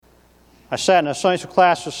I sat in a Sunday school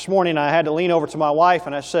class this morning, and I had to lean over to my wife,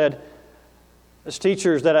 and I said, this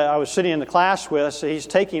teacher that I was sitting in the class with, he's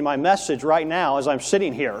taking my message right now as I'm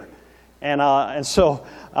sitting here. And so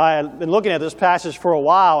I had been looking at this passage for a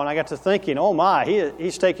while, and I got to thinking, oh my,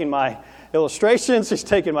 he's taking my illustrations, he's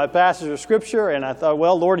taking my passage of Scripture, and I thought,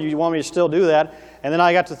 well, Lord, you want me to still do that? And then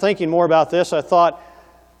I got to thinking more about this. I thought,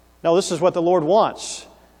 no, this is what the Lord wants.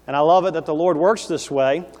 And I love it that the Lord works this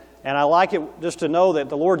way. And I like it just to know that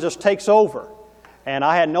the Lord just takes over. And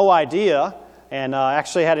I had no idea, and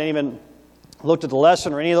actually hadn't even looked at the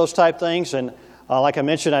lesson or any of those type things. And like I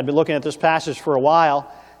mentioned, I'd been looking at this passage for a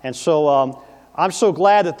while. And so I'm so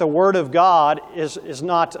glad that the Word of God is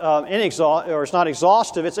not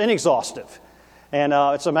exhaustive, it's inexhaustive. And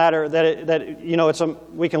it's a matter that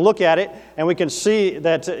we can look at it and we can see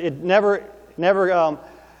that it never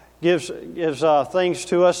gives things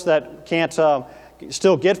to us that can't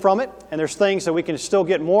still get from it, and there's things that we can still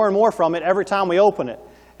get more and more from it every time we open it,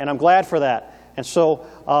 and I'm glad for that. And so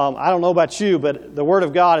I don't know about you, but the Word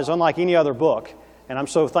of God is unlike any other book, and I'm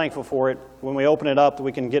so thankful for it. When we open it up, that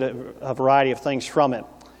we can get a variety of things from it.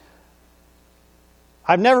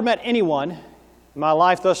 I've never met anyone in my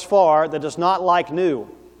life thus far that does not like new,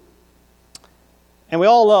 and we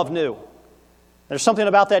all love new. There's something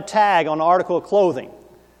about that tag on an article of clothing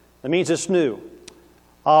that means it's new.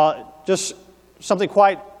 Just nothing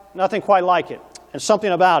quite like it. And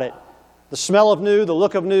something about it. The smell of new, the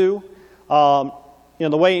look of new, the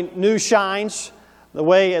way new shines, the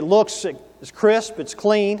way it looks, it's crisp, it's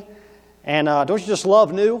clean. And don't you just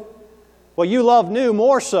love new? Well, you love new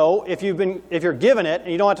more so if you're given it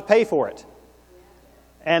and you don't have to pay for it.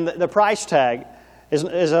 And the price tag is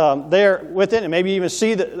there with it, and maybe you even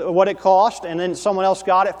see what it cost, and then someone else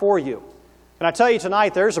got it for you. Can I tell you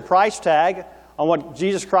tonight, there's a price tag on what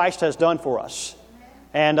Jesus Christ has done for us.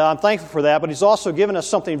 And I'm thankful for that, but He's also given us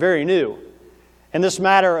something very new. In this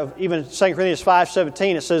matter of even 2 Corinthians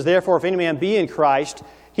 5:17, it says, therefore, if any man be in Christ,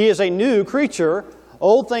 he is a new creature.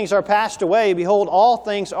 Old things are passed away. Behold, all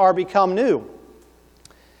things are become new.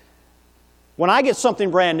 When I get something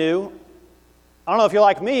brand new, I don't know if you're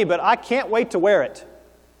like me, but I can't wait to wear it.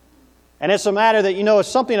 And it's a matter that, it's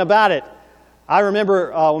something about it. I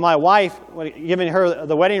remember when my wife, giving her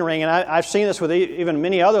the wedding ring, and I've seen this with even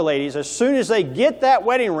many other ladies, as soon as they get that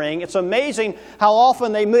wedding ring, it's amazing how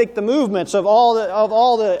often they make the movements of all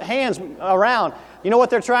the hands around. You know what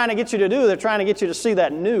they're trying to get you to do? They're trying to get you to see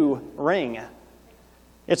that new ring.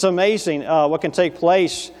 It's amazing what can take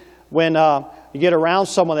place when you get around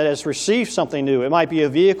someone that has received something new. It might be a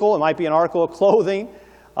vehicle, it might be an article of clothing,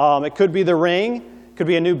 it could be the ring, it could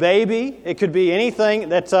be a new baby, it could be anything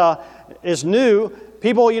that is new.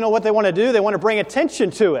 People, what they want to do? They want to bring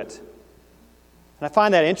attention to it. And I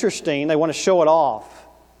find that interesting. They want to show it off.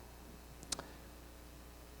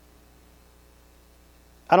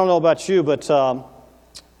 I don't know about you, but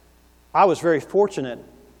I was very fortunate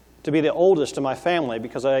to be the oldest in my family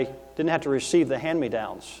because I didn't have to receive the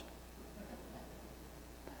hand-me-downs.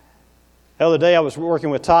 The other day I was working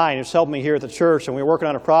with Ty, and he was helping me here at the church, and we were working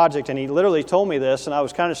on a project, and he literally told me this, and I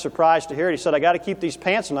was kind of surprised to hear it. He said, I got to keep these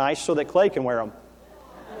pants nice so that Clay can wear them.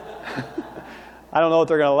 I don't know if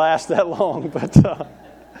they're going to last that long,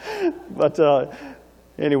 but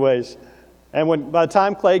anyways. And by the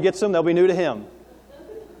time Clay gets them, they'll be new to him.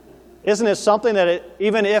 Isn't it something that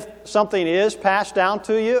even if something is passed down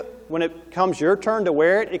to you, when it comes your turn to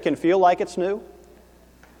wear it, it can feel like it's new?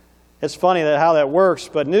 It's funny how that works,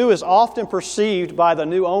 but new is often perceived by the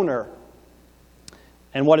new owner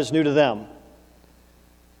and what is new to them.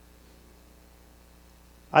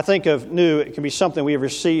 I think of new, it can be something we have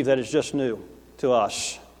received that is just new to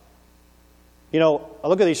us. I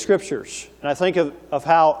look at these scriptures, and I think of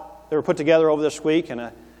how they were put together over this week, and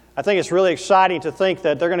I think it's really exciting to think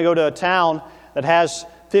that they're going to go to a town that has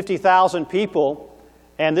 50,000 people,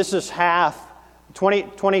 and this is half,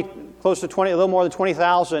 close to 20, a little more than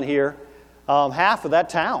 20,000 here, half of that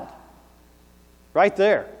town, right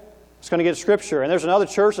there. It's going to get Scripture. And there's another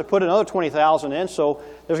church that put another 20,000 in, so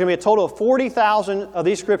there's going to be a total of 40,000 of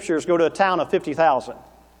these Scriptures go to a town of 50,000.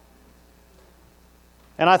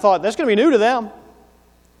 And I thought, that's going to be new to them.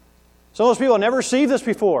 Some of those people have never received this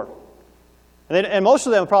before. And most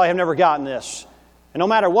of them probably have never gotten this. And no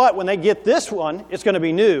matter what, when they get this one, it's going to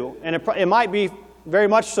be new. And it might be very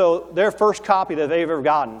much so their first copy that they've ever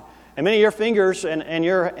gotten. And many of your fingers and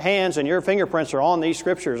your hands and your fingerprints are on these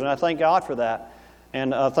Scriptures, and I thank God for that.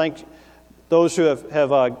 And thank those who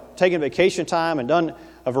have taken vacation time and done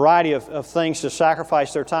a variety of things to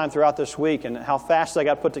sacrifice their time throughout this week and how fast they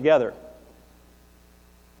got put together.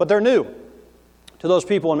 But they're new to those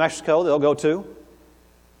people in Mexico they'll go to.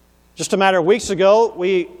 Just a matter of weeks ago,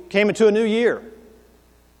 we came into a new year.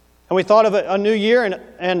 And we thought of a new year,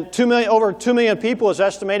 and over 2 million people is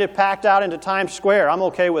estimated packed out into Times Square. I'm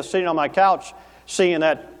okay with sitting on my couch seeing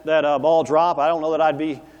that ball drop. I don't know that I'd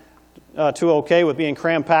be too okay with being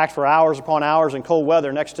cram packed for hours upon hours in cold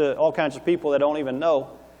weather next to all kinds of people that don't even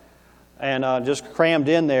know and just crammed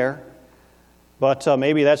in there. But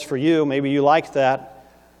maybe that's for you. Maybe you like that,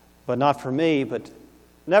 but not for me. But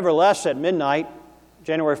nevertheless, at midnight,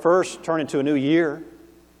 January 1st turned into a new year.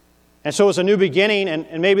 And so it was a new beginning,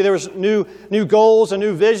 and maybe there was new goals and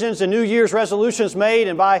new visions and New Year's resolutions made.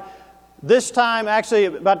 And by this time, actually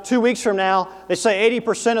about 2 weeks from now, they say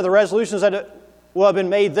 80% of the resolutions that will have been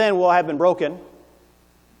made then will have been broken.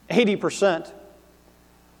 80%.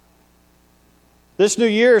 This new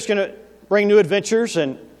year is going to bring new adventures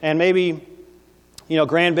and maybe,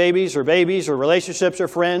 grandbabies or babies or relationships or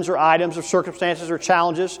friends or items or circumstances or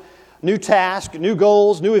challenges, new tasks, new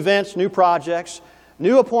goals, new events, new projects,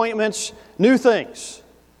 new appointments, new things.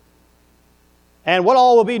 And what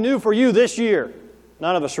all will be new for you this year?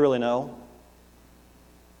 None of us really know.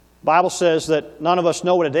 The Bible says that none of us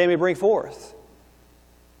know what a day may bring forth.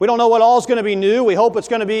 We don't know what all is going to be new. We hope it's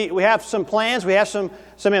going to be, we have some plans, we have some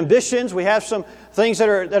ambitions, we have some things that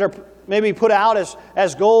are maybe put out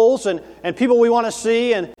as goals and people we want to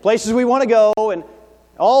see and places we want to go and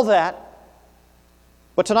all that.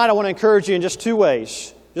 But tonight I want to encourage you in just two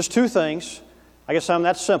ways, just two things. I guess I'm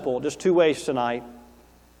that simple, just two ways tonight,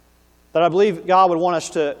 that I believe God would want us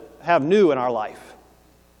to have new in our life.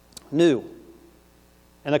 New.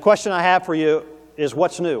 And the question I have for you is,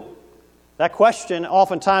 what's new? That question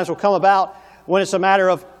oftentimes will come about when it's a matter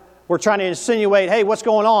of we're trying to insinuate, hey, what's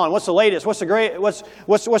going on? What's the latest? What's the great?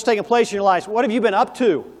 What's taking place in your life? What have you been up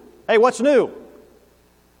to? Hey, what's new?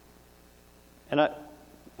 And I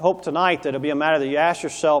hope tonight that it'll be a matter that you ask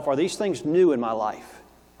yourself, are these things new in my life?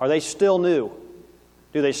 Are they still new?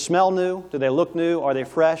 Do they smell new? Do they look new? Are they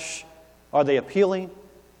fresh? Are they appealing?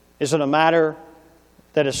 Is it a matter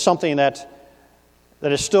that is something that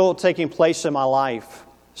is still taking place in my life?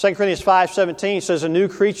 2 Corinthians 5:17 says, a new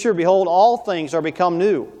creature, behold, all things are become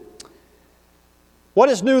new. What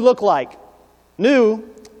does new look like? New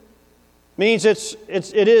means it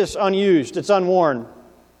is unused, it's unworn.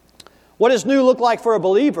 What does new look like for a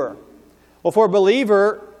believer? Well, for a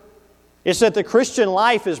believer, it's that the Christian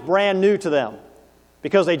life is brand new to them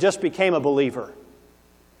because they just became a believer.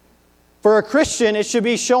 For a Christian, it should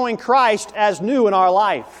be showing Christ as new in our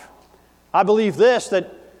life. I believe this, that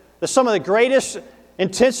some of the greatest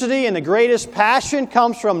intensity and the greatest passion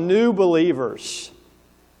comes from new believers.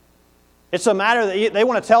 It's a matter that they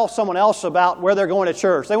want to tell someone else about where they're going to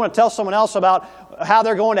church. They want to tell someone else about how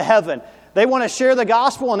they're going to heaven. They want to share the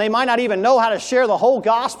gospel, and they might not even know how to share the whole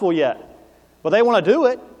gospel yet. But they want to do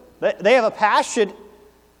it. They have a passion.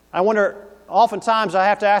 I wonder, oftentimes I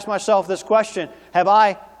have to ask myself this question, have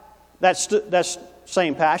I that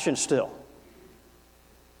same passion still?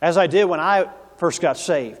 As I did when I first got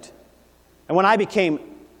saved. And when I became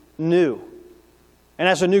new. And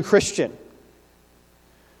as a new Christian.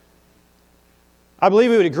 I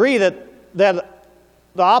believe we would agree that the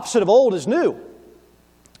opposite of old is new.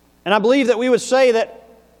 And I believe that we would say that,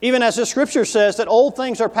 even as the Scripture says, that old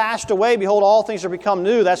things are passed away, behold, all things are become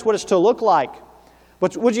new. That's what it's to look like.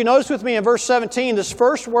 But would you notice with me in verse 17, this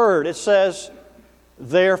first word, it says,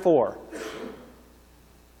 therefore.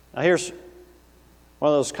 Now here's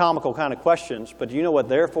one of those comical kind of questions, but do you know what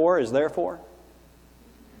therefore is there for?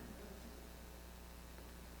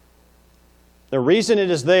 The reason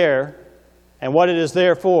it is there and what it is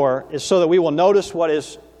there for is so that we will notice what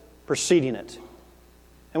is preceding it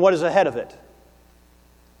and what is ahead of it.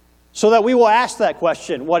 So that we will ask that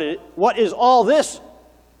question, what is all this,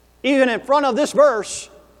 even in front of this verse,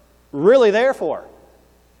 really there for?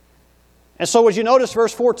 And so would you notice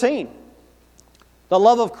verse 14? The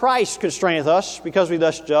love of Christ constraineth us, because we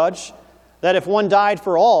thus judge, that if one died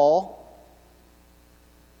for all,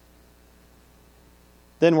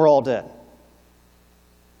 then we're all dead.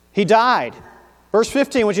 He died. Verse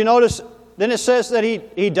 15, would you notice, then it says that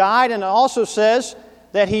he died, and it also says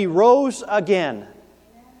that he rose again.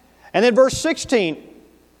 And then verse 16,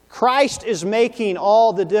 Christ is making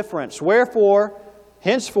all the difference. Wherefore,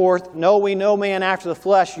 henceforth, know we no man after the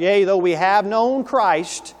flesh. Yea, though we have known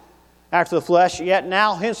Christ after the flesh, yet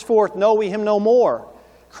now henceforth know we him no more.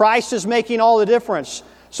 Christ is making all the difference.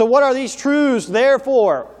 So what are these truths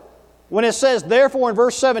therefore? When it says therefore in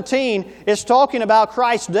verse 17, it's talking about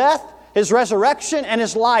Christ's death, His resurrection, and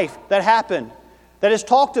His life that happened. That is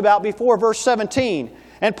talked about before verse 17.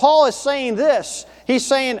 And Paul is saying this. He's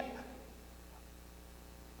saying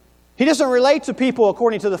he doesn't relate to people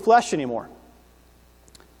according to the flesh anymore.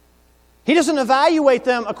 He doesn't evaluate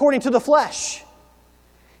them according to the flesh.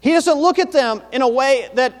 He doesn't look at them in a way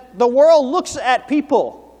that the world looks at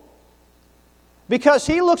people. Because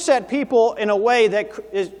He looks at people in a way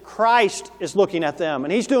that Christ is looking at them.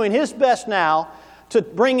 And He's doing His best now to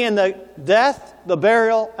bring in the death, the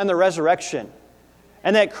burial, and the resurrection.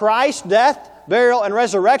 And that Christ's death, burial, and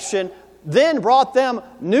resurrection then brought them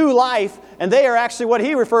new life, and they are actually what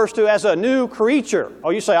He refers to as a new creature.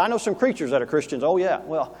 Oh, you say, I know some creatures that are Christians. Oh, yeah.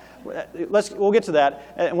 Well, we'll get to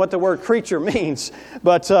that and what the word creature means.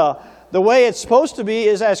 But the way it's supposed to be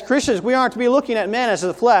is, as Christians, we aren't to be looking at men as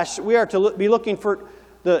the flesh. We are to be looking for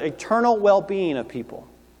the eternal well-being of people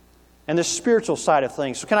and the spiritual side of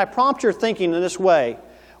things. So can I prompt your thinking in this way?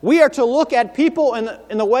 We are to look at people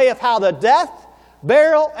in the way of how the death,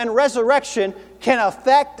 burial, and resurrection can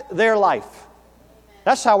affect their life.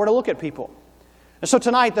 That's how we're to look at people. And so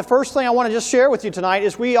tonight, the first thing I want to just share with you tonight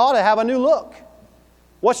is we ought to have a new look.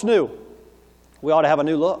 What's new? We ought to have a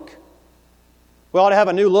new look. We ought to have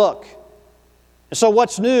a new look. And so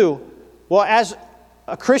what's new? Well, as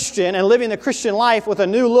a Christian and living the Christian life with a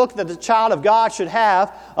new look that the child of God should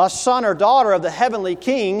have, a son or daughter of the heavenly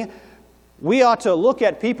King, we ought to look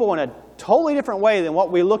at people in a totally different way than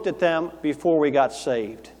what we looked at them before we got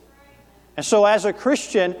saved. And so as a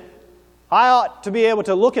Christian, I ought to be able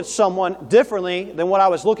to look at someone differently than what I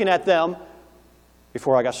was looking at them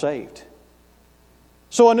before I got saved.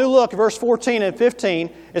 So a new look, verse 14 and 15,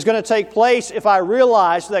 is going to take place if I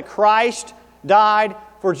realize that Christ died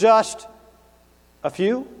for just a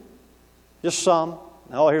few, just some.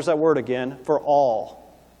 Oh, here's that word again, for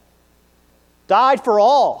all. Died for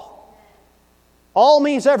all. All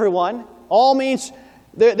means everyone. All means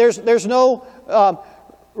there's no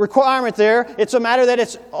requirement there. It's a matter that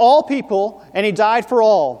it's all people, and He died for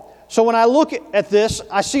all. So when I look at this,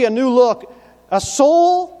 I see a new look. A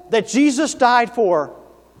soul that Jesus died for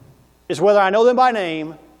is whether I know them by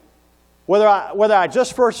name, whether I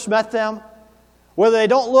just first met them, whether they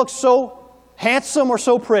don't look so handsome or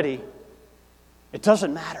so pretty. It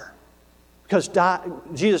doesn't matter, because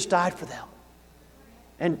Jesus died for them.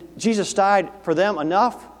 And Jesus died for them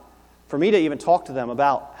enough for me to even talk to them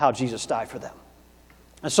about how Jesus died for them.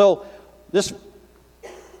 And so this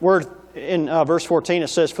word in verse 14, it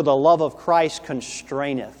says, for the love of Christ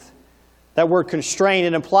constraineth. That word constrain,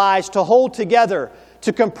 it implies to hold together,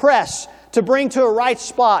 to compress, to bring to a right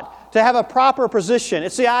spot, to have a proper position.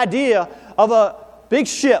 It's the idea of a big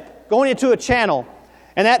ship going into a channel,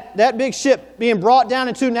 and that big ship being brought down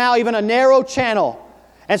into now even a narrow channel.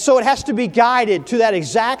 And so it has to be guided to that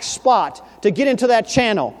exact spot to get into that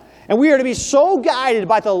channel. And we are to be so guided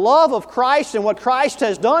by the love of Christ and what Christ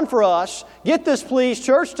has done for us. Get this, please,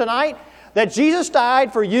 church, tonight, that Jesus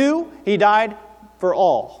died for you. He died for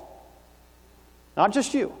all. Not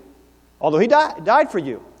just you. Although He died for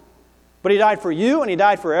you. But He died for you and He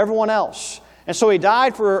died for everyone else. And so He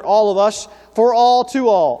died for all of us, for all to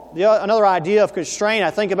all. Another idea of constraint,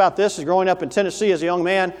 I think about this, is growing up in Tennessee as a young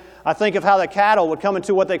man, I think of how the cattle would come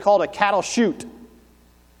into what they called a cattle chute.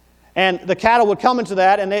 And the cattle would come into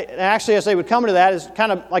that, and actually as they would come into that, is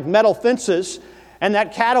kind of like metal fences. And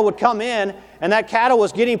that cattle would come in, and that cattle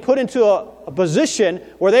was getting put into a position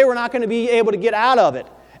where they were not going to be able to get out of it.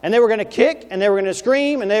 And they were going to kick, and they were going to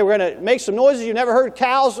scream, and they were going to make some noises you never heard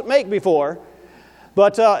cows make before.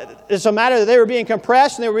 But it's a matter that they were being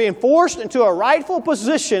compressed, and they were being forced into a rightful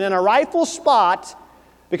position in a rightful spot,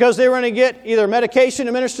 because they were going to get either medication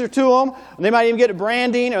administered to them, or they might even get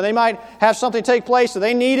branding, or they might have something take place that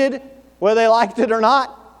they needed, whether they liked it or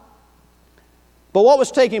not. But what was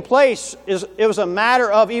taking place is it was a matter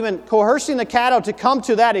of even coercing the cattle to come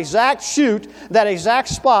to that exact chute, that exact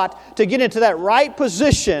spot, to get into that right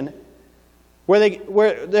position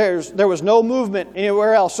where there was no movement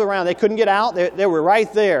anywhere else around. They couldn't get out. They were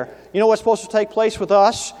right there. You know what's supposed to take place with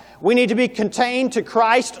us? We need to be contained to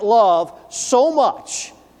Christ's love so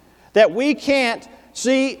much that we can't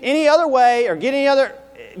see any other way or get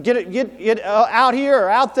out here or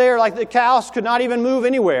out there, like the cows could not even move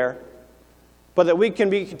anywhere, but that we can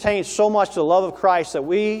be contained so much to the love of Christ that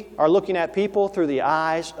we are looking at people through the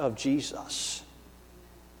eyes of Jesus.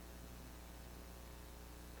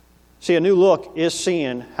 See, a new look is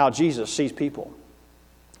seeing how Jesus sees people,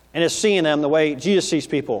 and is seeing them the way Jesus sees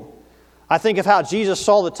people. I think of how Jesus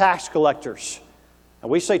saw the tax collectors. And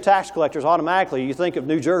we say tax collectors, automatically you think of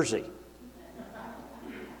New Jersey.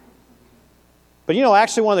 But you know,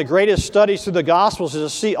 actually one of the greatest studies through the Gospels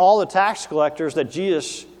is to see all the tax collectors that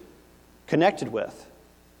Jesus connected with.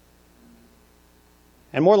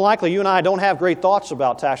 And more than likely, you and I don't have great thoughts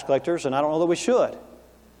about tax collectors, and I don't know that we should,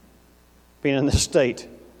 being in this state,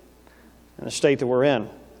 in the state that we're in.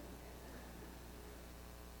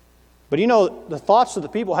 But you know, the thoughts that the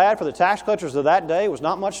people had for the tax collectors of that day was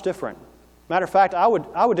not much different. Matter of fact, I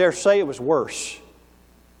would dare say it was worse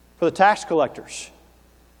for the tax collectors.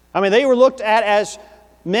 I mean, they were looked at as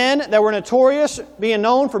men that were notorious, being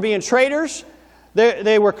known for being traitors.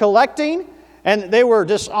 They were collecting, and they were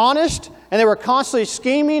dishonest, and they were constantly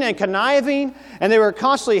scheming and conniving, and they were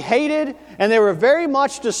constantly hated, and they were very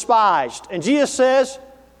much despised. And Jesus says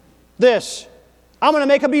this, I'm going to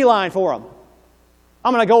make a beeline for them.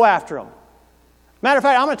 I'm going to go after them. Matter of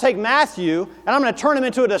fact, I'm going to take Matthew, and I'm going to turn him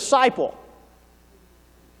into a disciple,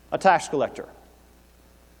 a tax collector.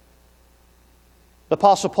 The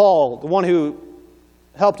Apostle Paul, the one who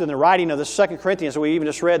helped in the writing of the 2 Corinthians that we even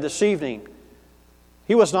just read this evening,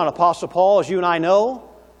 he was not Apostle Paul, as you and I know.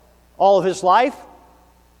 All of his life,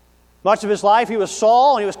 much of his life, he was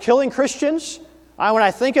Saul, and he was killing Christians. When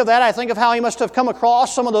I think of that, I think of how he must have come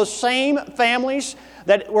across some of those same families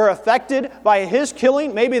that were affected by his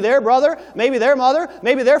killing. Maybe their brother, maybe their mother,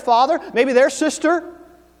 maybe their father, maybe their sister.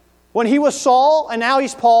 When he was Saul, and now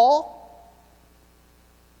he's Paul.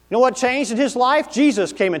 You know what changed in his life?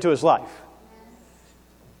 Jesus came into his life.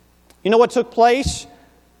 You know what took place?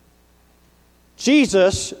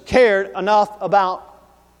 Jesus cared enough about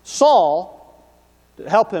Saul to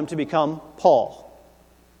help him to become Paul.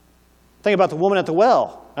 Think about the woman at the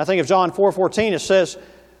well. I think of John 4:14. It says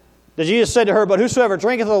that Jesus said to her, "But whosoever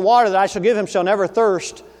drinketh of the water that I shall give him shall never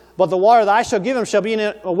thirst, but the water that I shall give him shall be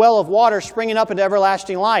in a well of water springing up into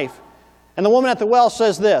everlasting life." And the woman at the well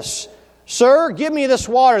says this, "Sir, give me this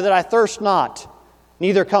water that I thirst not,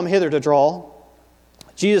 neither come hither to draw."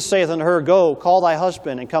 Jesus saith unto her, "Go, call thy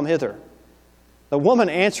husband, and come hither." The woman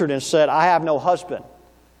answered and said, "I have no husband."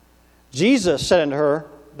 Jesus said unto her,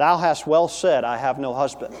 "Thou hast well said, I have no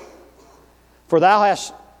husband. For thou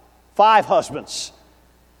hast 5 husbands,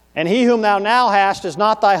 and he whom thou now hast is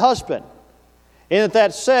not thy husband. In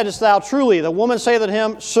that saidst thou truly." The woman saith unto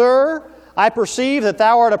him, "Sir, I perceive that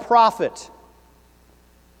thou art a prophet."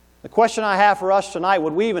 The question I have for us tonight,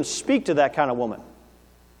 would we even speak to that kind of woman?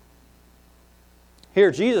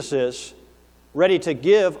 Here Jesus is ready to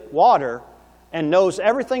give water and knows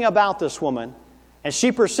everything about this woman. And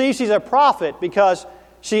she perceives he's a prophet because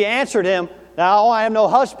she answered him, "Now I have no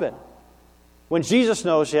husband," when Jesus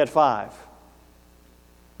knows she had 5.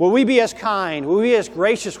 Will we be as kind? Will we be as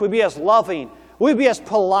gracious? Will we be as loving? Will we be as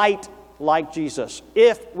polite like Jesus?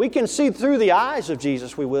 If we can see through the eyes of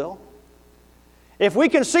Jesus, we will. If we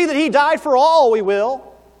can see that He died for all, we will.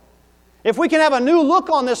 If we can have a new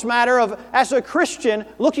look on this matter of, as a Christian,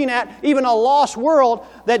 looking at even a lost world,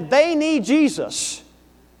 that they need Jesus.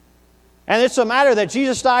 And it's a matter that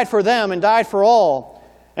Jesus died for them and died for all.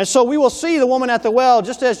 And so we will see the woman at the well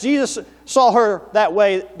just as Jesus saw her that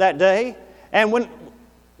way that day. And when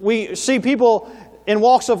we see people in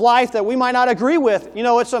walks of life that we might not agree with, you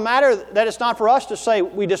know, it's a matter that it's not for us to say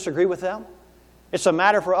we disagree with them. It's a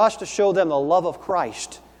matter for us to show them the love of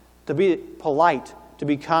Christ, to be polite, to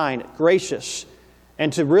be kind, gracious,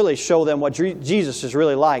 and to really show them what Jesus is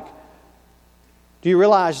really like. Do you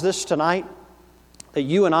realize this tonight? That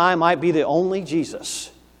you and I might be the only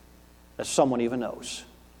Jesus that someone even knows.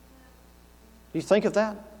 Do you think of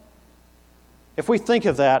that? If we think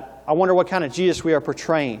of that, I wonder what kind of Jesus we are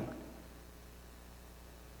portraying.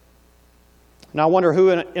 And I wonder who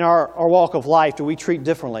in our walk of life do we treat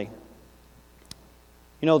differently.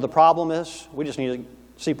 You know, the problem is we just need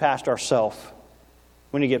to see past ourselves.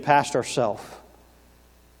 We need to get past ourselves.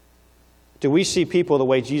 Do we see people the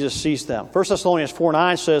way Jesus sees them? 1 Thessalonians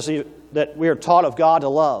 4:9 says that we are taught of God to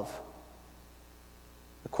love.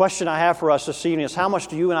 The question I have for us this evening is, how much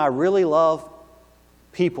do you and I really love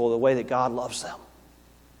people the way that God loves them?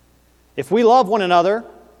 If we love one another,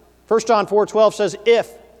 1 John 4:12 says,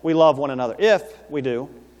 if we love one another, if we do,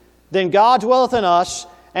 then God dwelleth in us,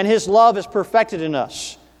 and His love is perfected in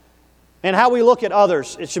us. And how we look at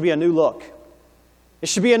others, it should be a new look. It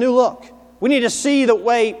should be a new look. We need to see the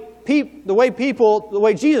way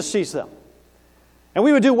Jesus sees them. And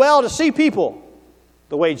we would do well to see people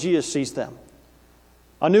the way Jesus sees them.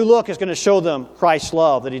 A new look is going to show them Christ's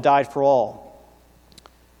love, that He died for all.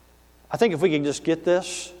 I think if we can just get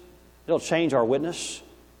this, it'll change our witness.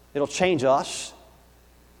 It'll change us.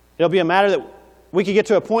 It'll be a matter that we can get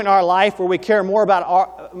to a point in our life where we care more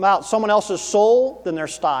about someone else's soul than their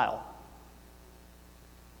style.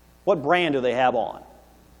 What brand do they have on?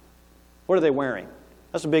 What are they wearing?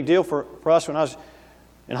 That's a big deal for us. When I was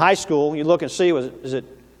in high school, you look and see, is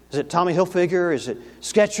it Tommy Hilfiger? Is it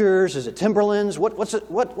Skechers? Is it Timberlands? What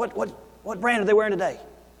brand are they wearing today?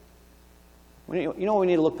 You know what we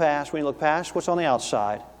need to look past? We need to look past what's on the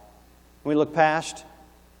outside. We look past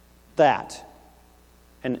that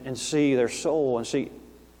and see their soul and see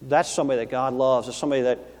That's somebody that God loves. That's somebody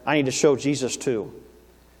that I need to show Jesus to.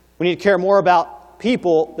 We need to care more about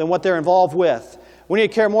people than what they're involved with. We need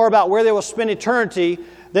to care more about where they will spend eternity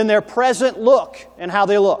than their present look and how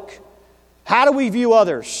they look. How do we view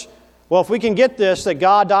others? Well, if we can get this, that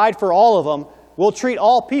God died for all of them, we'll treat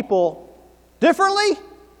all people differently?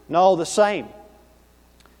 No, the same.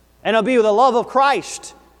 And it'll be with the love of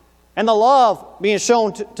Christ and the love being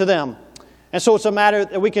shown to them. And so it's a matter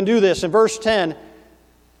that we can do this. In verse 10,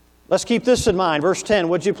 let's keep this in mind. Verse 10,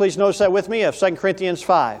 would you please notice that with me of 2 Corinthians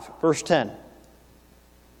 5, verse 10.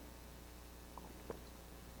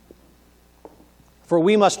 For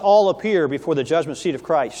we must all appear before the judgment seat of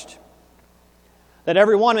Christ, that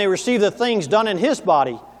every one may receive the things done in his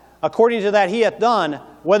body, according to that he hath done,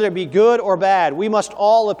 whether it be good or bad. We must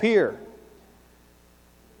all appear.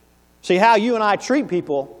 See, how you and I treat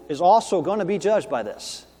people is also going to be judged by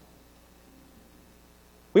this.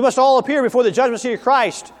 We must all appear before the judgment seat of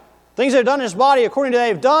Christ. Things that are done in his body, according to that they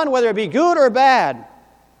have done, whether it be good or bad.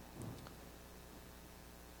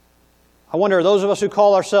 I wonder, those of us who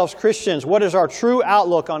call ourselves Christians, what is our true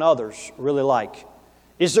outlook on others really like?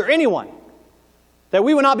 Is there anyone that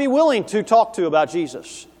we would not be willing to talk to about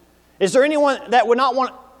Jesus? Is there anyone that would not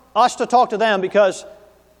want us to talk to them because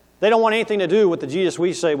they don't want anything to do with the Jesus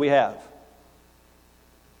we say we have?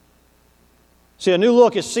 See, a new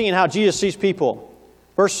look is seeing how Jesus sees people.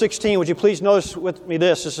 Verse 16, would you please notice with me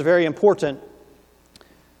this? This is very important.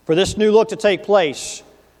 For this new look to take place,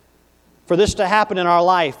 for this to happen in our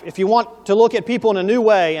life, if you want to look at people in a new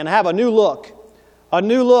way and have a new look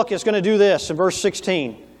is going to do this in verse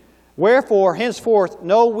 16. Wherefore, henceforth,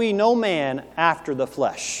 know we no man after the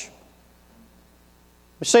flesh.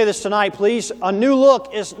 Let me say this tonight, please. A new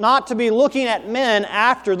look is not to be looking at men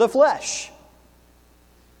after the flesh.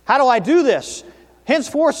 How do I do this?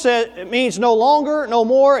 Henceforth said it means no longer, no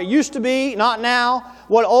more. It used to be, not now.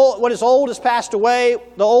 What is old has passed away.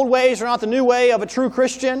 The old ways are not the new way of a true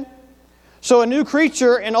Christian. So a new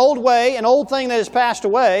creature, an old way, an old thing that has passed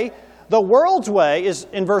away. The world's way is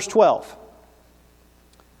in verse 12.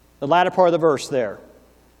 The latter part of the verse there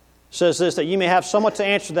says this, that ye may have somewhat to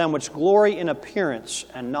answer them which glory in appearance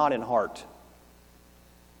and not in heart.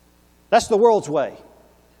 That's the world's way.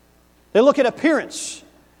 They look at appearance.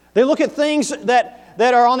 They look at things that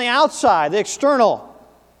are on the outside, the external.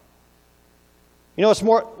 You know,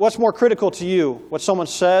 what's more critical to you, what someone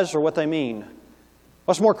says or what they mean?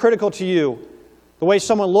 What's more critical to you? The way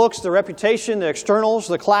someone looks, their reputation, their externals,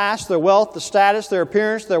 their class, their wealth, the status, their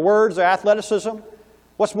appearance, their words, their athleticism?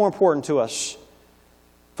 What's more important to us?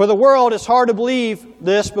 For the world, it's hard to believe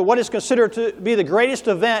this, but what is considered to be the greatest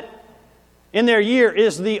event in their year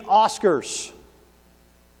is the Oscars.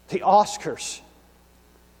 The Oscars.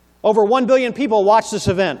 Over 1 billion people watch this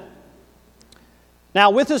event.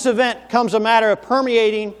 Now, with this event comes a matter of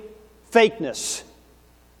permeating fakeness.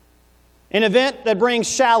 An event that brings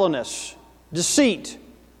shallowness, deceit,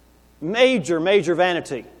 major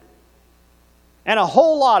vanity, and a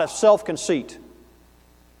whole lot of self-conceit.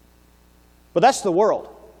 But that's the world.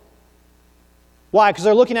 Why? Because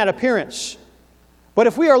they're looking at appearance. But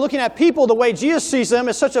if we are looking at people the way Jesus sees them,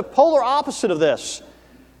 it's such a polar opposite of this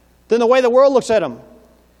than the way the world looks at them.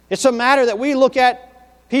 It's a matter that we look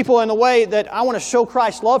at people in the way that I want to show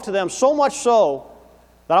Christ's love to them, so much so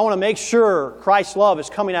that I want to make sure Christ's love is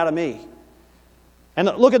coming out of me. And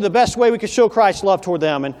look at the best way we can show Christ's love toward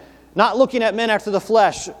them, and not looking at men after the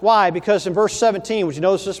flesh. Why? Because in verse 17, would you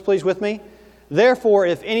notice this please with me? Therefore,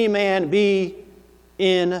 if any man be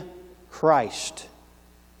in Christ.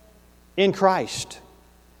 In Christ.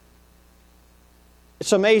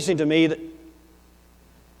 It's amazing to me that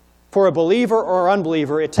for a believer or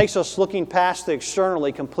unbeliever, it takes us looking past the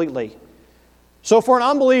externally completely. So for an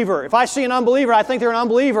unbeliever, if I see an unbeliever, I think they're an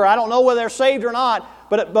unbeliever. I don't know whether they're saved or not,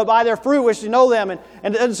 but by their fruit we should know them. And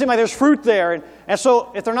it doesn't seem like there's fruit there. And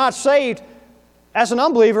so if they're not saved, as an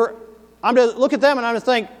unbeliever, I'm to look at them and I'm to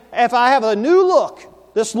think, if I have a new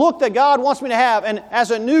look, this look that God wants me to have, and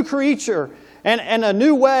as a new creature, and a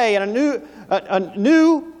new way, and a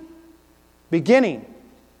new beginning,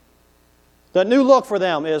 the new look for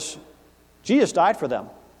them is Jesus died for them.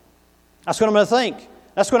 That's what I'm going to think.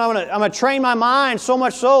 That's what I'm going to train my mind so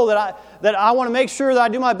much so that I want to make sure that I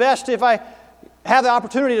do my best if I have the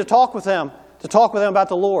opportunity to talk with them about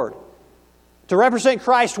the Lord, to represent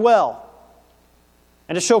Christ well,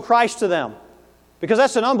 and to show Christ to them, because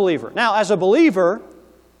that's an unbeliever. Now, as a believer,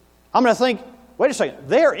 I'm going to think, wait a second,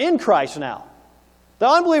 they're in Christ now. The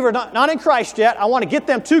unbeliever not in Christ yet. I want to get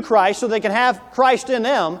them to Christ so they can have Christ in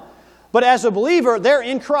them. But as a believer, they're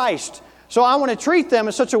in Christ. So I want to treat them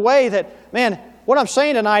in such a way that, man, what I'm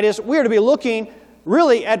saying tonight is we're to be looking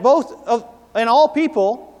really at both in all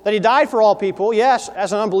people that He died for all people. Yes,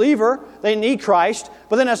 as an unbeliever, they need Christ.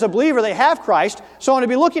 But then as a believer, they have Christ. So I want to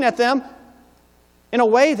be looking at them in a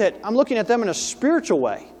way that I'm looking at them in a spiritual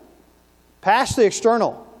way, past the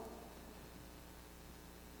external,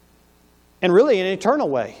 and really in an eternal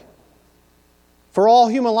way. For all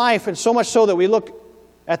human life, and so much so that we look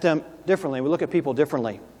at them differently. We look at people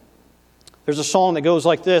differently. There's a song that goes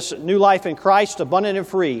like this: new life in Christ, abundant and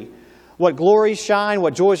free. What glories shine,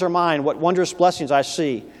 what joys are mine, what wondrous blessings I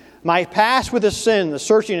see. My past with the sin, the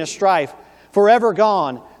searching and strife, forever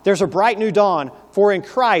gone. There's a bright new dawn, for in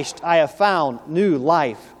Christ I have found new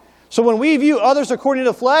life. So when we view others according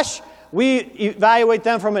to the flesh, we evaluate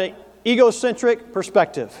them from an egocentric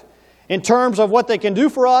perspective, in terms of what they can do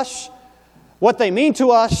for us, what they mean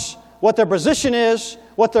to us, what their position is,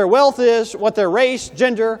 what their wealth is, what their race,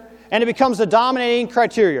 gender, and it becomes the dominating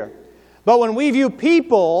criteria. But when we view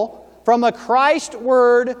people from a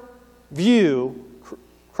Christ-word view,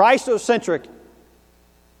 Christocentric,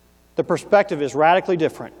 the perspective is radically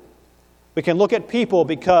different. We can look at people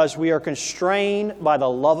because we are constrained by the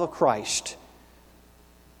love of Christ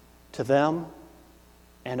to them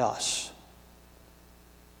and us.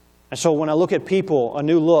 And so when I look at people, a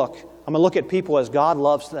new look, I'm going to look at people as God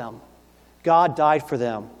loves them. God died for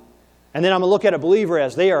them. And then I'm going to look at a believer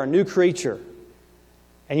as they are a new creature.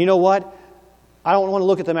 And you know what? I don't want to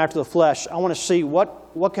look at them after the flesh. I want to see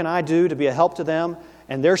what can I do to be a help to them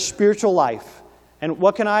and their spiritual life. And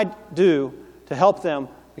what can I do to help them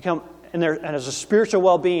become, and as a spiritual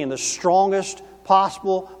well-being, the strongest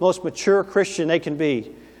possible, most mature Christian they can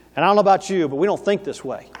be. And I don't know about you, but we don't think this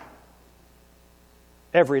way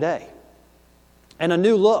every day. And a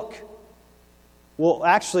new look will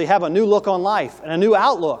actually have a new look on life and a new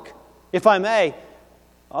outlook, if I may,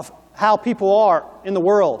 of how people are in the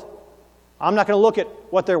world. I'm not going to look at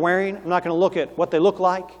what they're wearing. I'm not going to look at what they look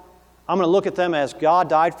like. I'm going to look at them as God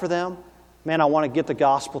died for them. Man, I want to get the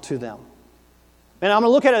gospel to them. Man, I'm going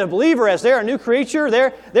to look at a believer as they're a new creature.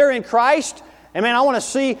 They're in Christ. And man, I want to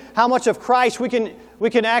see how much of Christ we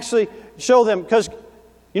can actually show them. Because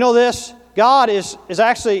you know this, God is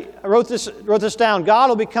actually, I wrote this down, God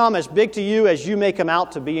will become as big to you as you make Him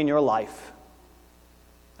out to be in your life.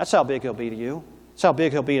 That's how big He'll be to you. That's how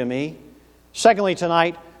big He'll be to me. Secondly,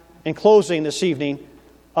 tonight, in closing this evening,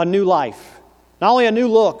 a new life. Not only a new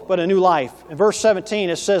look, but a new life. In verse 17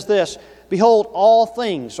 it says this: behold, all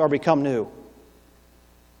things are become new.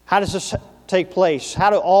 How does this take place?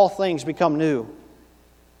 How do all things become new?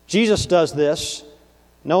 Jesus does this.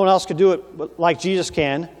 No one else could do it like Jesus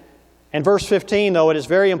can. In verse 15, though, it is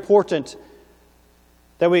very important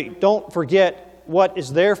that we don't forget what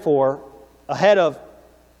is therefore ahead of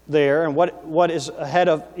there and what is ahead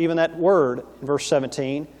of even that word in verse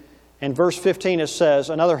 17. In verse 15 it says,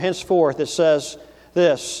 another henceforth it says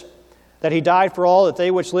this, that He died for all, that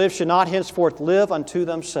they which live should not henceforth live unto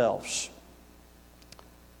themselves.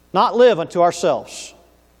 Not live unto ourselves.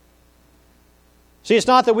 See, it's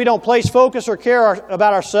not that we don't place focus or care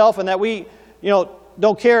about ourselves and that we,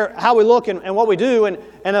 don't care how we look and what we do and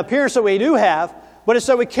the appearance that we do have, but it's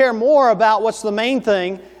that we care more about what's the main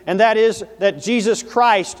thing, and that is that Jesus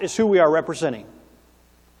Christ is who we are representing.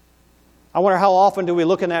 I wonder how often do we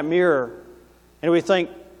look in that mirror and we think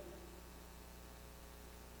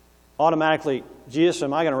automatically, Jesus,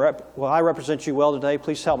 am I going to will I represent you well today?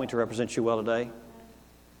 Please help me to represent you well today.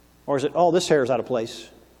 Or is it, oh, this hair is out of place.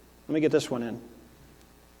 Let me get this one in.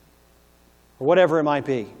 Or whatever it might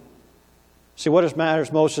be. See, what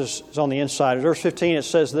matters most is on the inside. In verse 15 it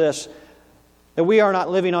says this, that we are not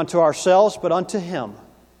living unto ourselves, but unto Him.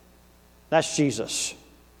 That's Jesus.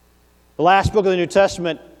 The last book of the New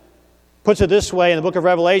Testament puts it this way in the book of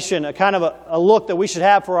Revelation, a kind of a look that we should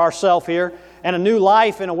have for ourselves here, and a new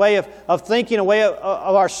life in a way of thinking, a way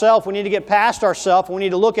of ourselves. We need to get past ourselves. We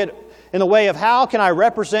need to look at in the way of how can I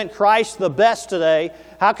represent Christ the best today?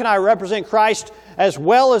 How can I represent Christ as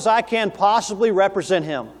well as I can possibly represent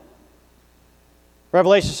Him?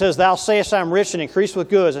 Revelation says, thou sayest I am rich and increased with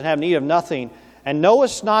goods and have need of nothing. And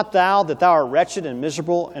knowest not thou that thou art wretched and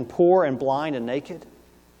miserable and poor and blind and naked?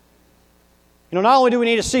 Not only do we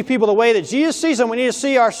need to see people the way that Jesus sees them, we need to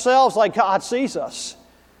see ourselves like God sees us.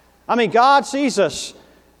 I mean, God sees us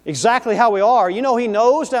exactly how we are. He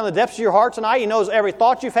knows down the depths of your heart tonight. He knows every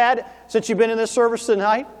thought you've had since you've been in this service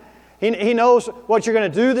tonight. He knows what you're going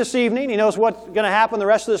to do this evening. He knows what's going to happen the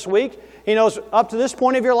rest of this week. He knows up to this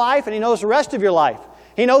point of your life, and He knows the rest of your life.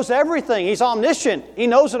 He knows everything. He's omniscient. He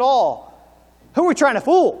knows it all. Who are we trying to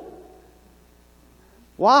fool?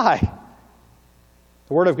 Why?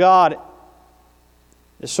 The Word of God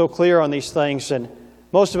is so clear on these things, and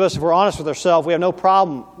most of us, if we're honest with ourselves, we have no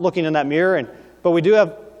problem looking in that mirror, but we do have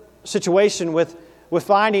a situation with with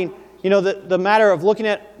finding, the matter of looking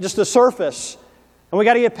at just the surface. And we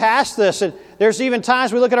got to get past this. And there's even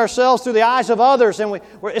times we look at ourselves through the eyes of others, and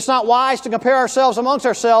it's not wise to compare ourselves amongst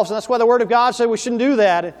ourselves, and that's why the Word of God said we shouldn't do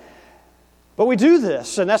that. But we do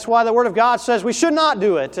this, and that's why the Word of God says we should not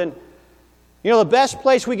do it. And the best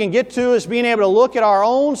place we can get to is being able to look at our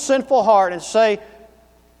own sinful heart and say,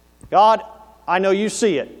 God, I know you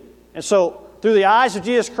see it. And so, through the eyes of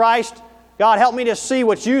Jesus Christ, God, help me to see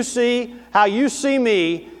what you see, how you see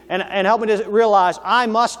me, and help me to realize I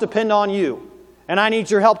must depend on you. And I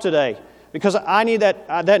need your help today. Because I need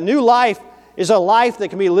that new life is a life that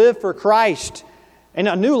can be lived for Christ. And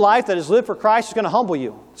a new life that is lived for Christ is going to humble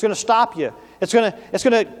you. It's going to stop you. It's going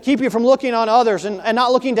to keep you from looking on others and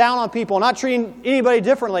not looking down on people, not treating anybody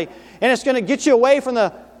differently. And it's going to get you away from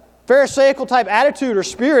the Pharisaical type attitude or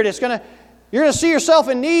spirit. You're going to see yourself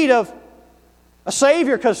in need of a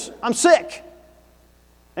Savior because I'm sick.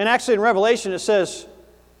 And actually in Revelation it says,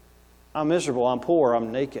 I'm miserable, I'm poor,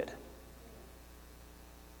 I'm naked.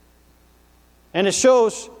 And it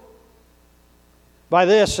shows by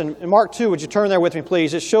this, and in Mark 2, would you turn there with me,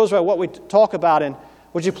 please? It shows by what we talk about, and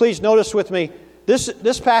would you please notice with me,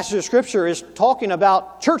 this passage of Scripture is talking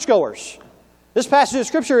about churchgoers. This passage of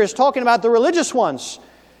Scripture is talking about the religious ones.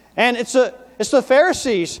 And it's the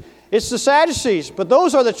Pharisees, it's the Sadducees, but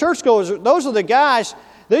those are the churchgoers, those are the guys,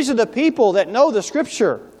 these are the people that know the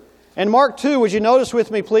Scripture. And Mark 2, would you notice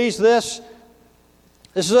with me, please, this?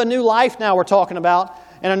 This is a new life now we're talking about.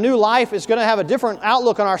 And a new life is going to have a different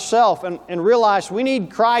outlook on ourselves and realize we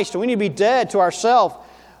need Christ and we need to be dead to ourselves.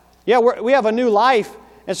 Yeah, we have a new life,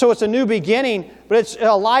 and so it's a new beginning, but it's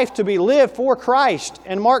a life to be lived for Christ.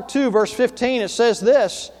 And Mark 2, verse 15, it says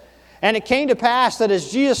this, And it came to pass that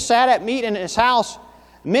as Jesus sat at meat in his house,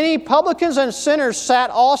 many publicans and sinners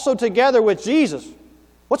sat also together with Jesus.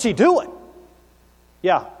 What's he doing?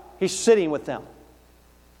 Yeah, he's sitting with them.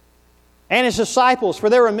 And his disciples, for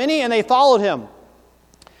there were many, and they followed him.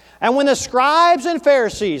 And when the scribes and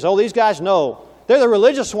Pharisees, these guys know. They're the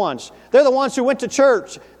religious ones. They're the ones who went to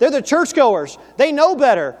church. They're the churchgoers. They know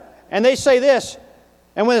better. And they say this,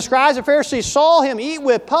 And when the scribes and Pharisees saw him eat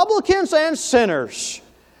with publicans and sinners,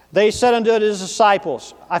 they said unto his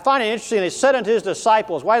disciples. I find it interesting. They said unto his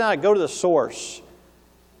disciples, why not go to the source?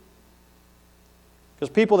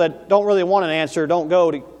 Because people that don't really want an answer don't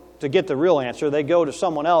go to get the real answer. They go to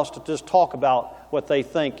someone else to just talk about what they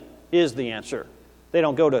think is the answer. They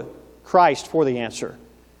don't go to Christ for the answer,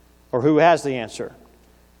 or who has the answer.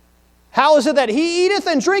 How is it that he eateth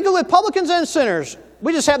and drinketh with publicans and sinners?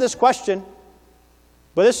 We just have this question.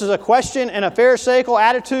 But this is a question in a Pharisaical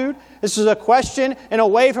attitude. This is a question in a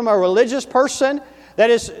way from a religious person that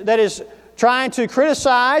is trying to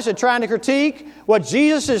criticize and trying to critique what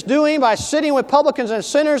Jesus is doing by sitting with publicans and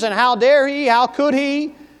sinners, and how dare he, how could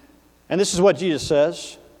he? And this is what Jesus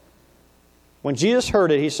says. When Jesus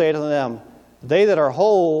heard it, he said to them, They that are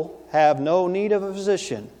whole have no need of a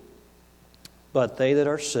physician, but they that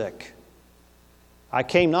are sick. I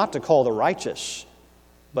came not to call the righteous,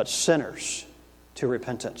 but sinners to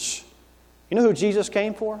repentance. You know who Jesus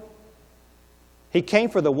came for? He came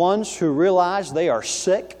for the ones who realize they are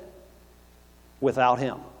sick without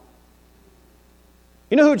Him.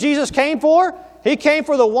 You know who Jesus came for? He came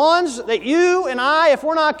for the ones that you and I, if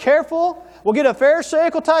we're not careful, will get a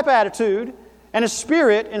Pharisaical type attitude and a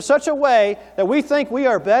spirit in such a way that we think we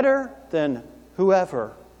are better than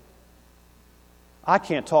whoever. I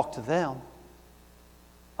can't talk to them.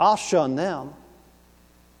 I'll shun them.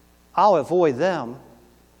 I'll avoid them.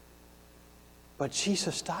 But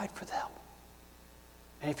Jesus died for them.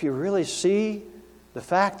 And if you really see the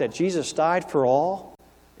fact that Jesus died for all,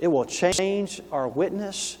 it will change our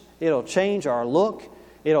witness. It'll change our look.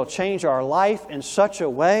 It'll change our life in such a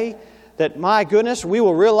way that, my goodness, we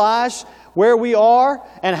will realize where we are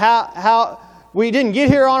and how we didn't get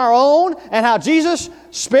here on our own, and how Jesus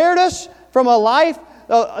spared us from a life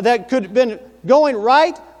that could have been going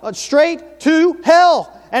right straight to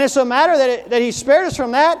hell. And it's a matter that He spared us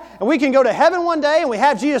from that, and we can go to heaven one day, and we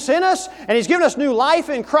have Jesus in us, and He's given us new life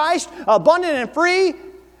in Christ, abundant and free.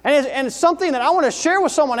 And it's something that I want to share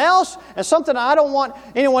with someone else, and something I don't want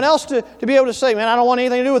anyone else to be able to say, man, I don't want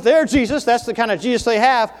anything to do with their Jesus. That's the kind of Jesus they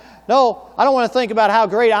have. No, I don't want to think about how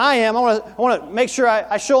great I am. I want to make sure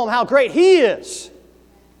I show them how great He is.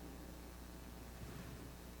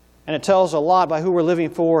 And it tells a lot by who we're living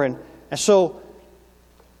for. And so,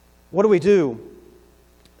 what do?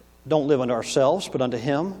 Don't live unto ourselves, but unto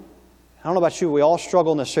Him. I don't know about you, we all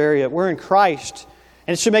struggle in this area. We're in Christ,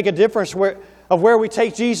 and it should make a difference of where we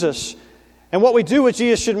take Jesus. And what we do with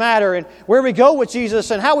Jesus should matter, and where we go with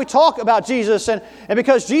Jesus, and how we talk about Jesus. And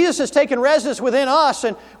because Jesus has taken residence within us,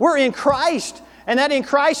 and we're in Christ, And that in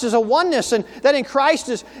Christ is a oneness, and that in Christ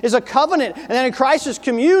is a covenant, and that in Christ is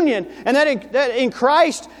communion, and that in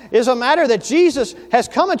Christ is a matter that Jesus has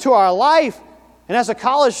come into our life. And as a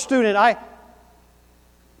college student, I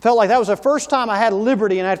felt like that was the first time I had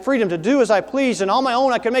liberty and I had freedom to do as I pleased, and on my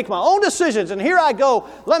own I could make my own decisions. And here I go,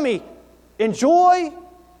 let me enjoy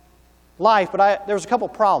life. But there was a couple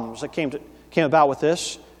problems that came about with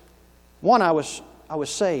this. One, I was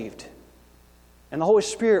saved. And the Holy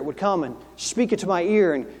Spirit would come and speak into my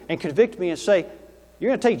ear and convict me and say, "You're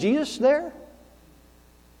going to take Jesus there?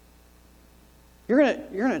 You're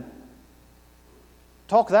going to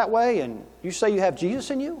talk that way and you say you have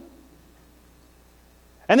Jesus in you?"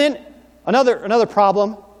 And then another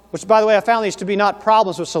problem, which by the way I found these to be not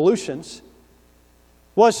problems but solutions,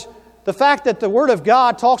 was the fact that the Word of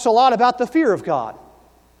God talks a lot about the fear of God.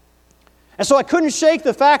 And so I couldn't shake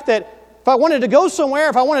the fact that if I wanted to go somewhere,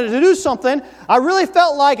 if I wanted to do something, I really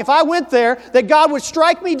felt like if I went there, that God would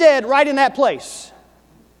strike me dead right in that place.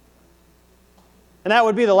 And that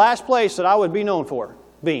would be the last place that I would be known for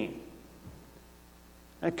being.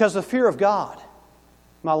 And because the fear of God,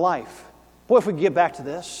 my life. Boy, if we could get back to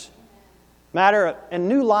this matter, and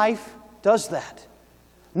New Life does that.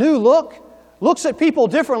 New Look looks at people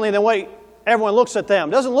differently than what everyone looks at them.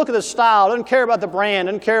 Doesn't look at the style, doesn't care about the brand,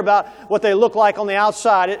 doesn't care about what they look like on the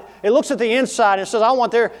outside. It looks at the inside and says, I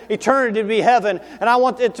want their eternity to be heaven, and I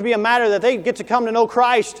want it to be a matter that they get to come to know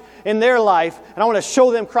Christ in their life, and I want to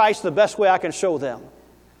show them Christ the best way I can show them.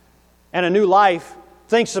 And a New Life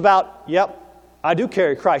thinks about, yep, I do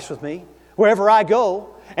carry Christ with me wherever I go.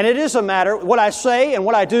 And it is a matter, what I say and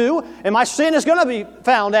what I do, and my sin is going to be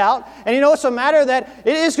found out. And it's a matter that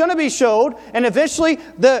it is going to be showed, and eventually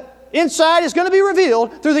the inside is going to be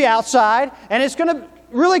revealed through the outside, and it's going to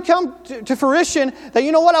really come to fruition that,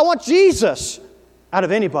 you know what, I want Jesus out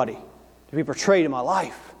of anybody to be portrayed in my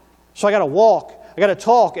life. So I got to walk, I got to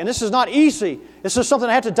talk, and this is not easy. This is something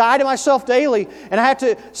I have to die to myself daily, and I have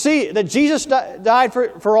to see that Jesus died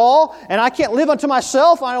for all, and I can't live unto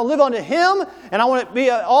myself. I don't live unto Him, and I want to be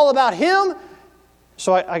all about Him.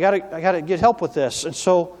 So I got to get help with this. And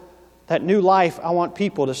so that New Life, I want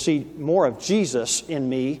people to see more of Jesus in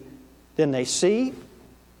me than they see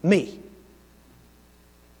me.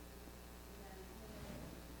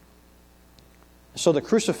 So the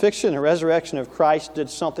crucifixion and resurrection of Christ did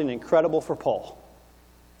something incredible for Paul.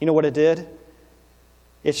 You know what it did?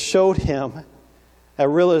 It showed him a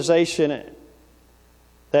realization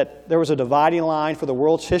that there was a dividing line for the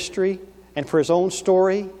world's history and for his own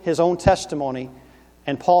story, his own testimony.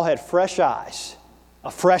 And Paul had fresh eyes,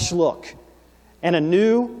 a fresh look, and a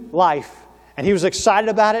new life. And he was excited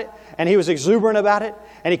about it, and he was exuberant about it,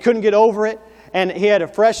 and he couldn't get over it. And he had a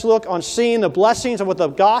fresh look on seeing the blessings of what the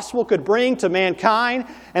gospel could bring to mankind.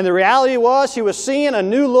 And the reality was he was seeing a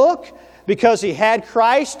new look because he had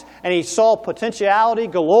Christ and he saw potentiality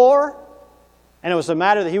galore. And it was a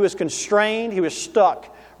matter that he was constrained. He was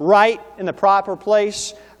stuck right in the proper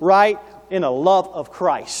place, right in the love of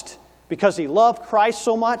Christ. Because he loved Christ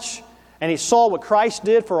so much and he saw what Christ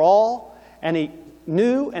did for all, and he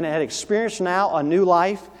knew and had experienced now a new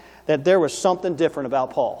life, that there was something different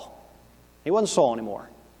about Paul. He wasn't Saul anymore.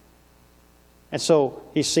 And so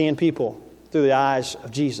he's seeing people through the eyes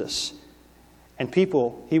of Jesus. And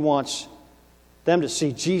people, he wants them to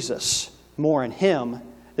see Jesus more in him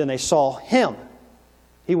than they saw him.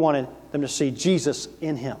 He wanted them to see Jesus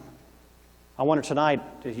in him. I wonder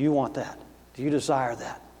tonight, do you want that? Do you desire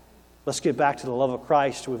that? Let's get back to the love of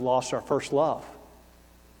Christ. We've lost our first love.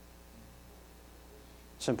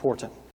 It's important.